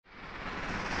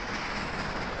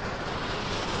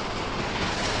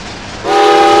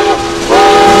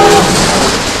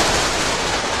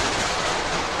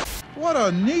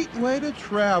a neat way to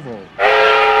travel.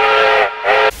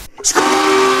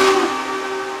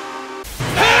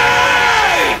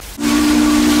 Hey!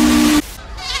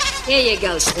 Here you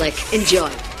go, Slick. Enjoy.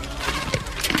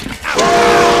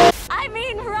 I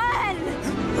mean, run!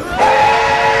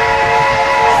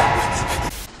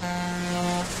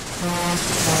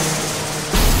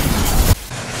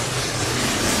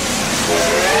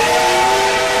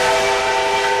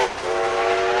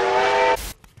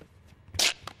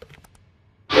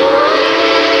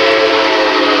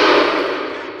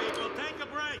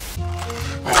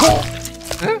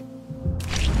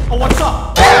 Oh, what's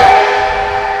up?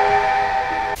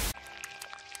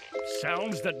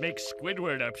 Sounds that make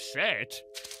Squidward upset.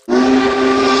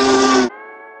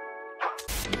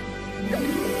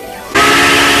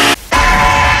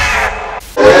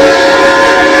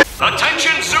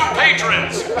 Attention zoo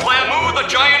patrons! Clamu the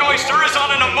giant oyster is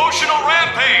on an emotional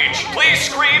rampage! Please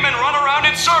scream and run around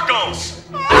in circles!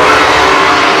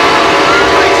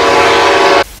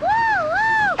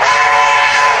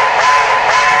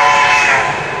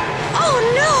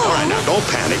 Alright, now don't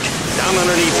panic. Down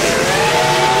underneath here.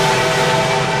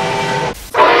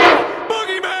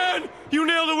 Boogeyman! You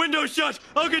nail the window shut!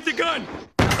 I'll get the gun!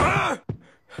 Ah!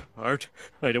 Art,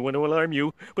 I don't want to alarm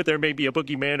you, but there may be a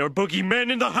boogeyman or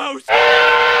boogeymen in the house!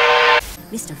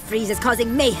 Mr. Freeze is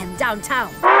causing mayhem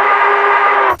downtown.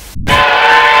 I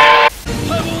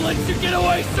won't let you get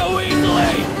away so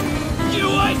easily! You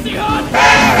icy hot!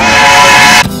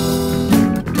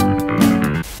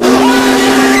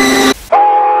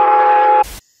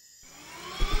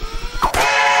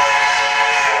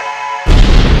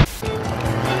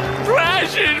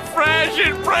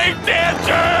 Frashin' break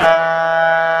dancer!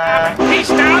 He's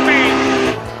stopping!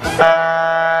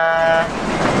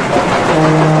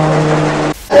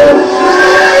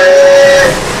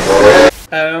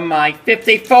 Oh, my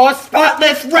 54th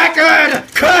spotless record!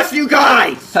 Curse you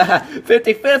guys!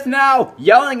 55th now!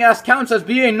 Yelling at us counts as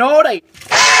being naughty!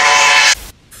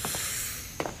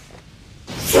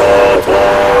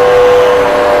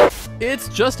 It's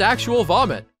just actual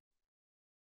vomit.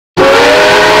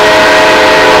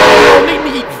 Make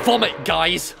me eat vomit,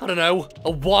 guys! I don't know,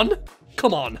 a 1?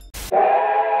 Come on.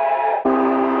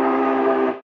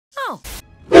 Oh.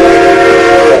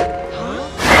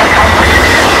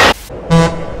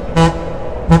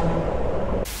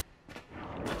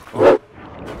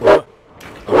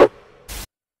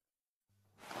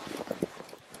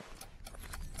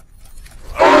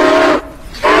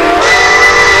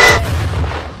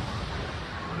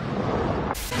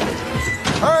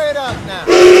 Hurry it up now.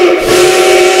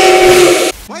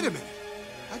 Wait a minute.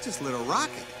 I just lit a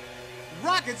rocket.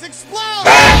 Rockets explode!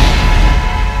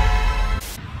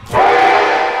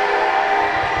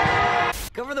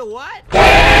 Cover the what?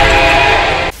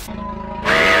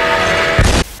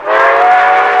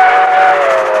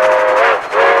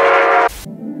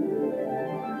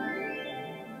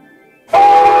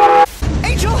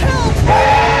 Angel, help!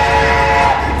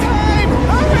 Time!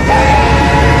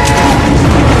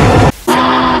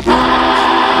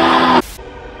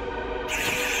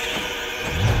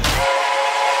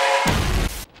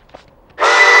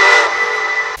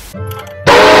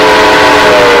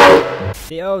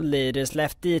 The old leaders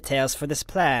left details for this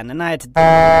plan, and I had to...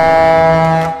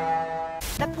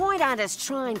 The point I was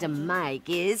trying to make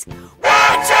is...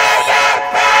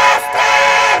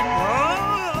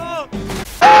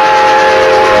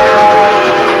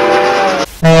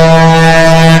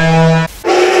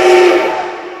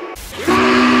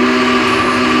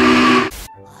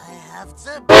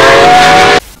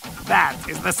 That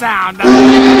is the sound of...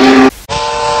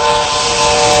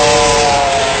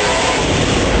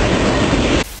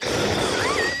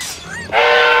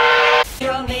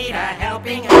 You'll need a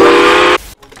helping hand.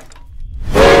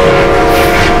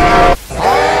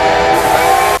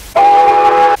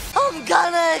 I'm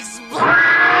gonna explode!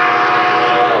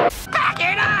 Back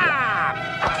it up!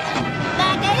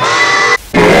 Back it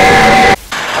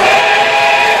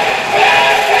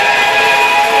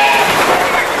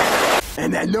up!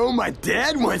 And I know my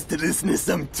dad wants to listen to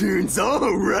some tunes,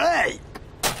 alright!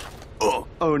 Oh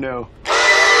no.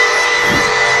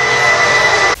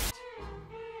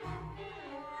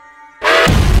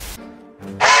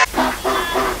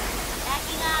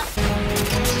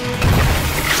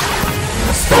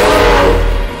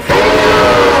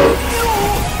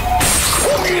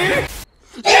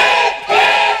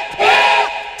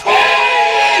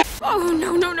 Oh,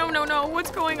 no,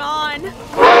 what's going on?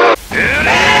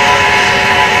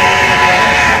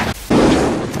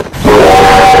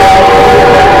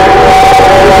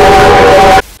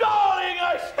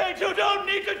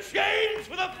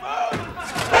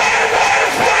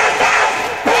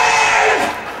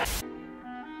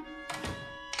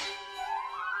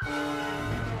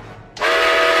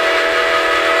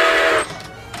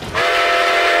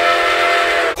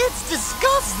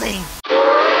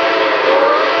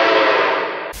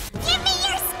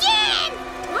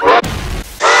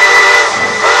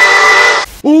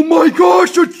 Oh my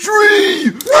gosh, a tree!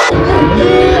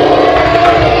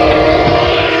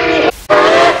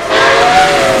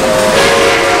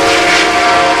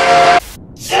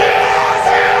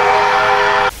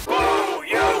 Boo!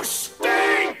 You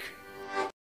stink!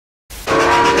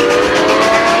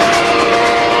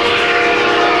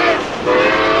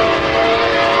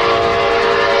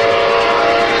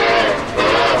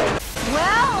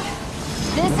 Well,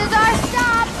 this is our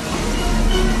stop.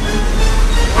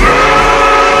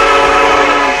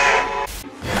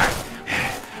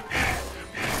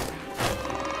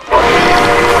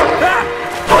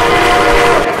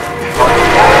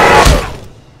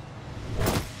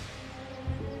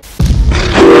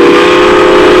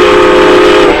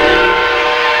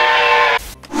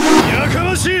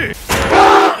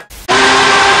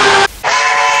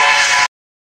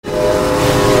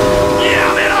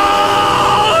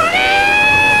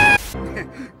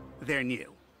 They're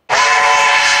new.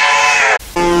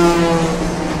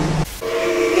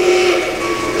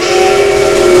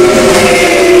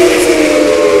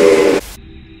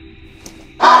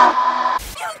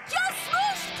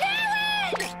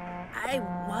 I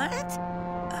what?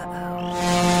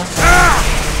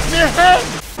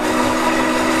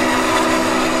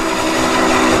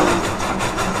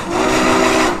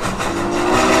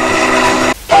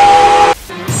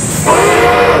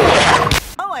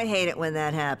 Oh, I hate it when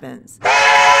that happens.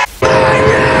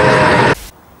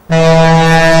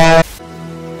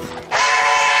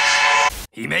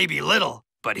 He may be little,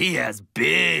 but he has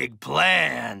big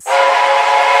plans.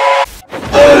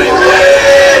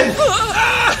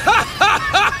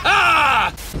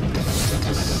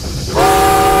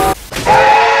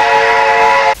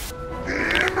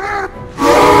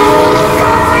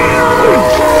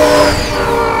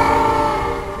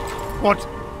 What?